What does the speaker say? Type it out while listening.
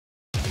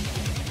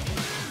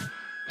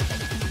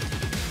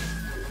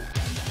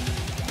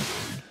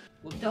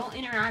don't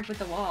interact with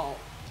the wall.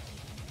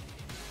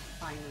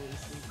 Finally,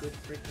 some good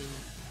freaking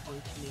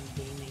functioning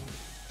gaming.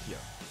 Yeah,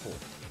 cool.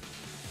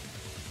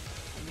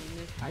 I mean,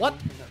 this What?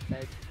 hiding from the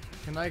feds.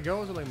 Can I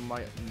go to like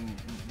my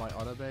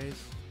other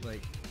base?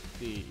 Like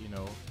the, you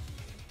know.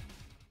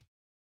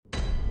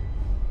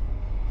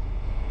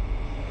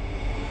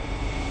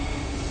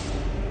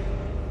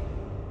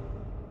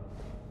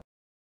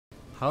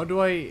 How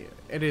do I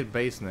edit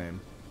base name?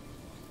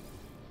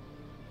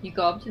 You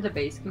go up to the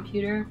base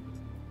computer.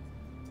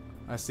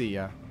 I see,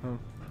 yeah. Huh.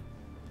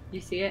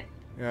 You see it?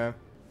 Yeah.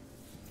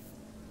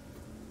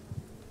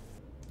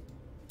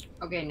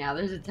 Okay, now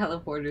there's a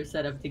teleporter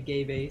set up to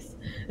gay base.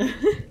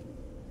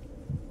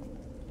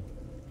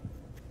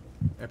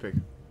 Epic.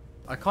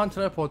 I can't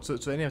teleport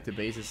to any of the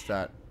bases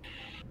that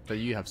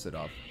you have set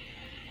up.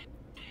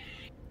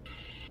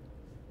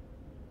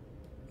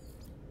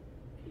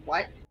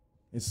 What?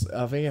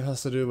 I think it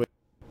has to do with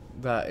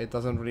that it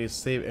doesn't really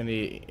save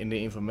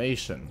any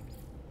information.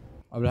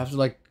 I would have to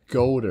like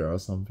go there or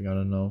something, I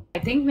don't know. I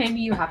think maybe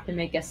you have to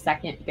make a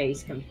second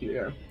base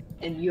computer,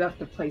 and you have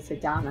to place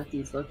it down at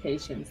these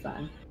locations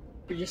then.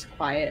 You're just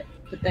quiet,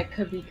 but that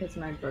could be because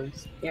my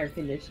bird's air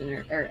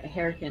conditioner, or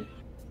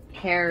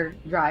hair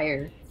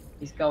dryer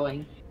is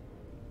going.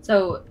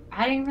 So,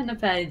 hiding from the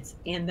feds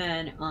and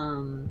then,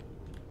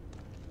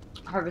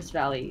 Harvest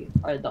Valley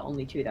are the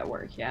only two that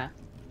work, yeah?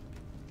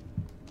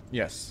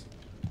 Yes.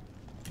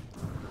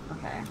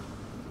 Okay.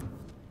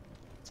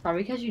 It's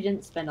probably because you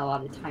didn't spend a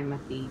lot of time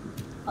at the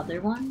other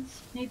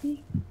ones,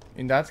 maybe?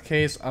 In that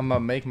case, I'm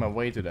gonna make my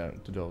way to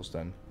those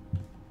then.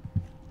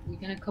 You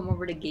gonna come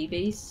over to gay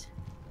base?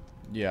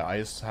 Yeah, I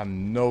just have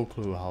no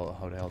clue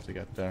how the hell to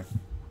get there.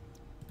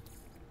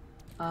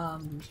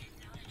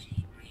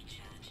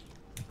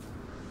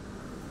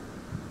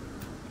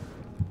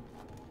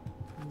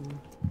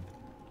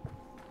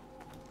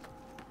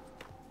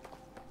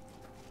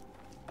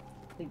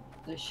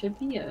 There should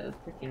be a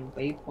freaking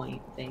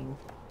waypoint thing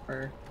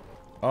for.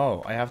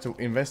 Oh, I have to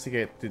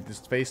investigate the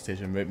space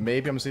station.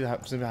 Maybe I'm still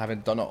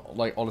haven't done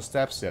all the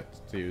steps yet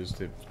to use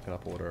the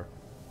teleporter.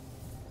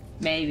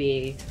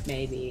 Maybe,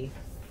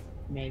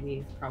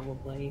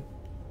 probably.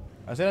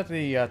 I said that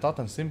the Dot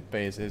and Simp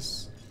base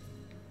is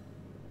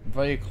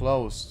very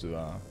close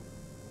to.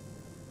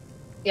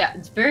 Yeah,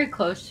 it's very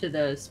close to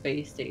the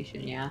space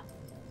station. Yeah.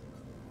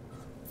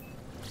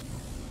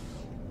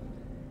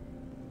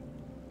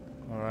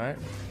 All right.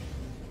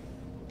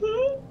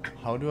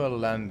 How do I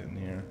land in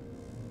here?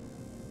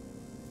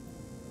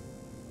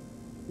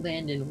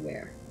 Land in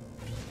where?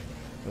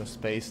 The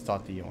space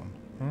station.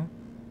 Huh?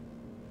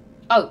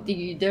 Oh,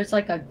 there's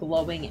like a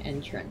glowing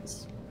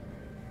entrance.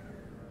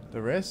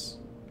 There is?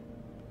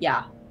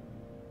 Yeah.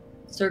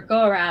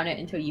 Circle around it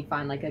until you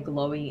find like a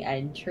glowing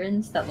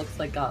entrance that looks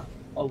like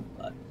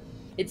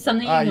it's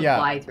something you can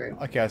fly through.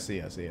 Okay, I see,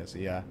 yeah. It's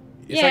yeah.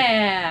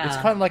 It's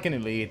kind of like an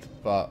elite,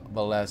 but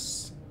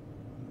less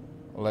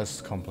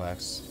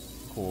complex.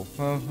 Cool.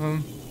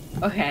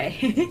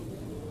 Okay.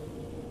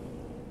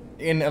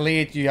 In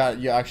elite, you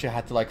actually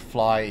had to like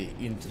fly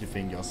into the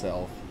thing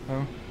yourself.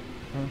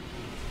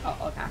 Oh,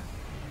 okay.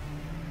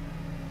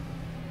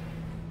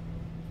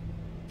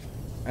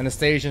 And the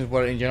stations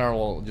were in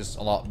general just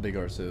a lot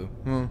bigger too.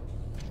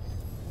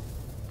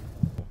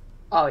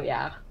 Oh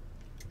yeah.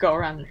 Go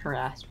around and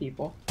harass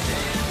people.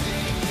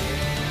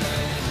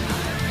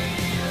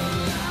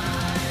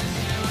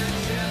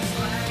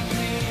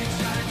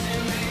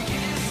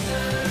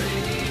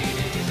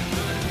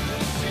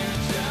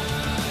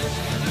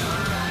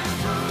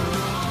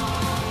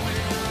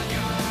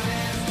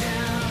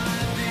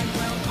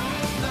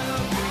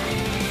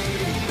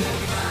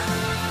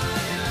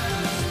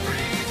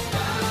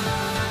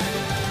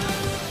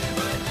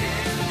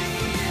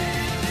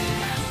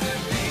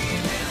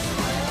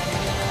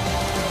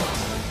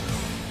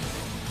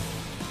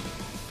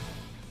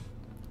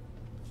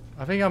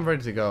 I think I'm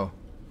ready to go.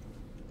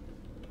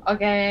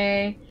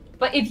 Okay.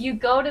 But if you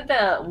go to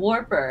the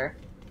warper,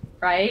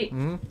 right?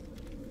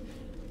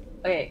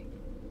 Okay.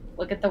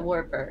 Look at the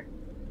warper.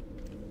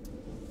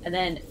 And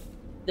then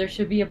there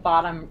should be a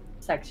bottom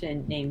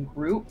section named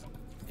group.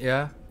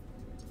 Yeah.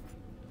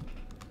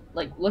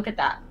 Like, look at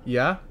that.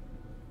 Yeah?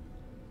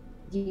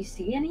 Do you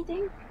see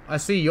anything? I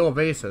see your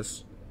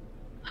bases.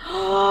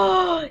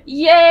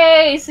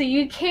 Yay! So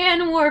you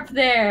can warp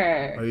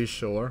there! Are you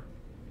sure?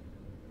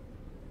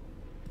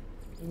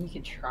 You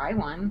could try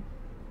one.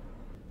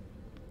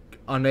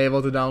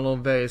 Unable to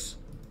download base.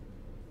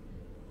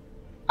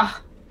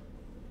 Ah.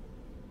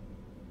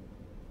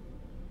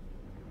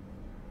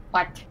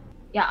 What?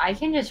 Yeah, I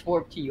can just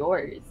warp to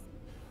yours.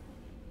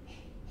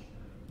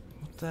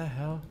 What the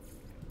hell?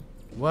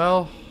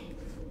 Well,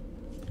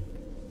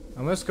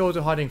 I must go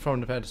to hiding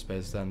from the fed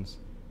space then.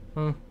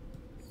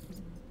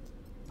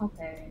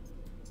 Okay.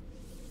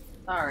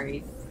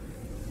 Sorry.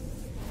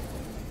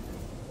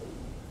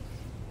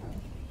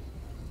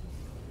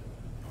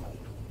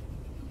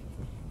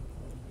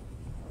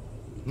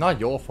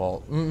 Not your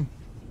fault.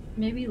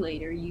 Maybe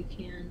later you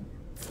can.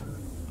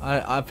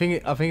 I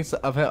think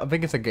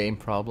it's a game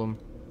problem.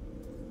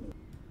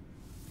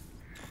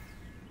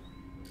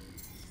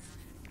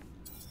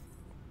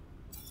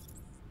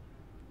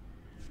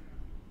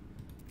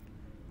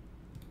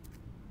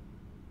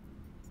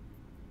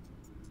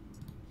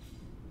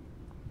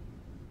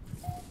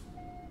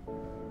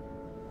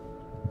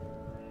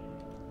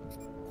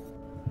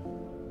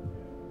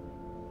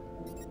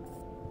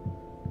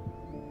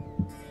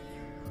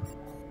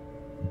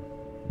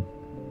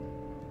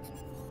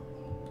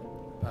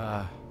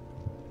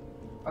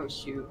 Oh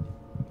shoot.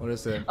 What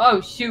is it?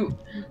 Oh shoot.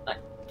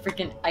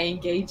 I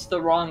engaged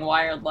the wrong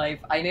wildlife.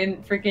 I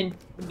didn't freaking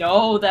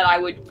know that I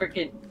would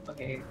freaking.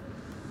 Okay.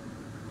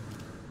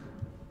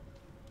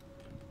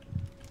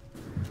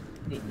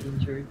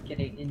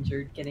 Getting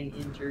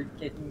injured.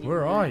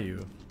 Where are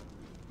you?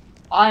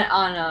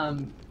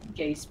 On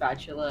gay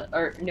spatula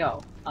or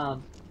no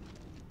I'm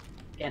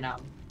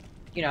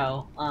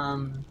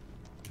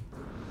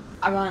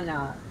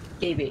on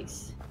gay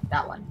base,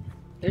 that one.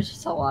 There's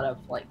just a lot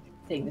of like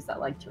things that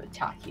like to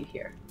attack you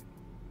here.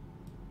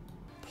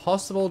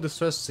 Possible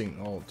distress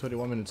signal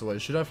 31 minutes away.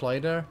 Should I fly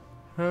there?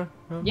 Huh?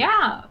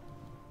 Yeah,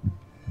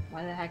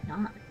 why the heck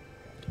not?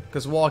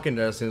 Because walking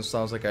there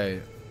sounds like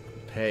a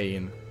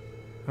pain.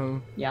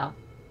 Yeah.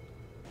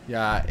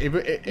 Yeah,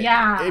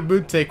 it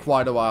would take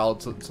quite a while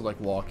to like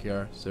walk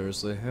here,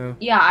 seriously.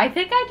 Yeah, I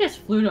think I just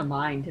flew to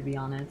mine, to be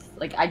honest.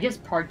 Like, I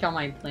just parked on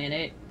my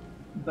planet,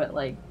 but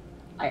like,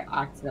 I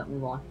accidentally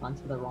walked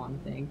onto the wrong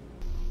thing.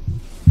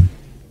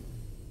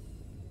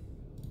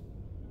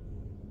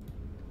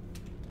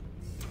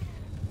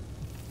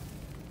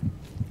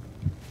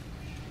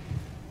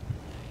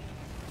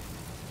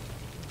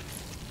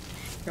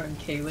 You're on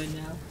Kaylin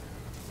now.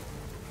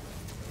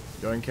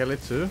 You're in Kelly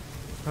too?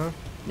 Huh?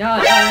 No,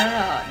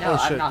 Oh,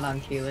 I'm shit. not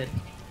on Kaylin.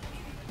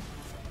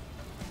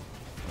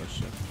 Oh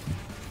shit.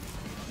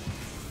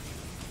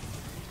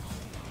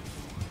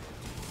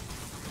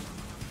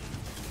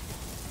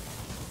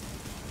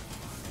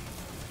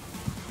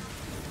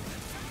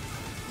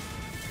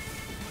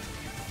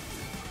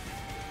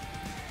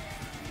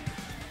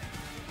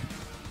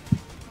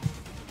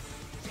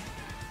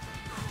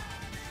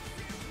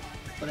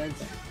 What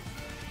is it?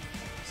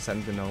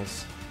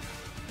 Sentinels.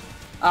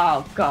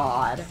 Oh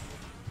god.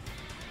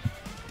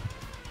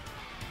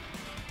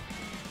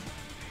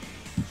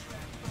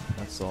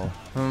 That's all.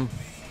 I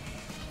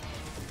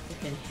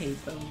fucking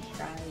hate those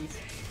guys.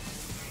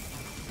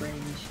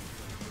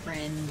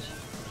 Cringe.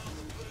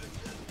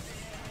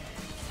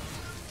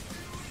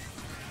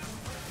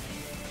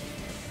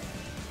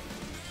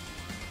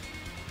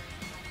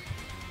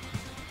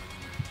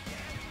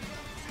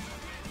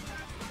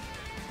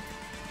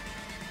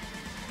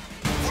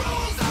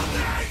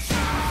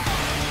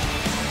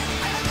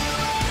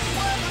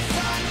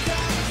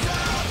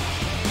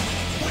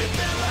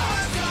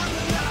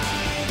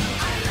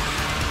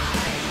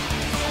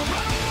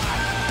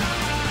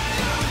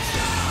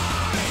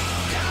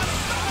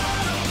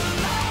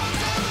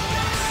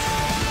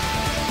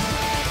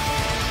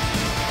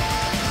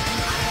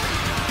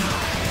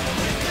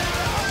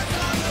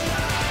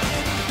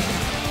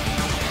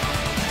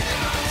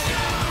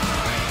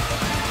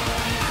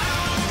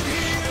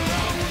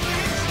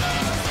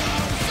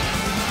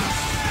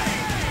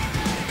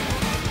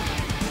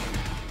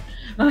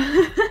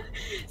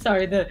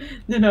 Sorry, the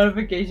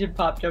notification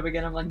popped up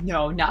again. I'm like,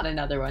 no, not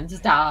another one.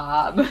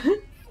 Stop.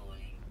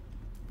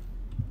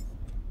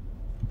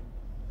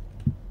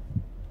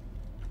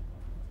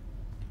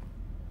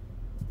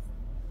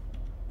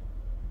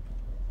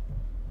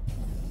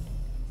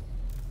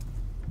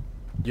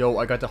 Yo,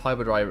 I got the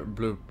hyperdrive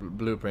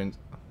blueprint.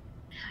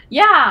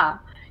 Yeah,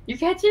 you're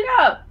catching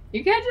up.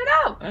 You're catching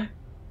up.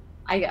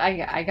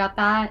 I got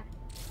that.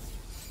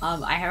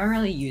 I haven't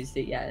really used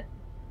it yet.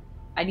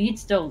 I need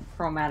still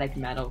chromatic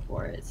metal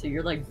for it, so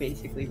you're like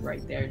basically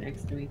right there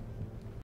next to me.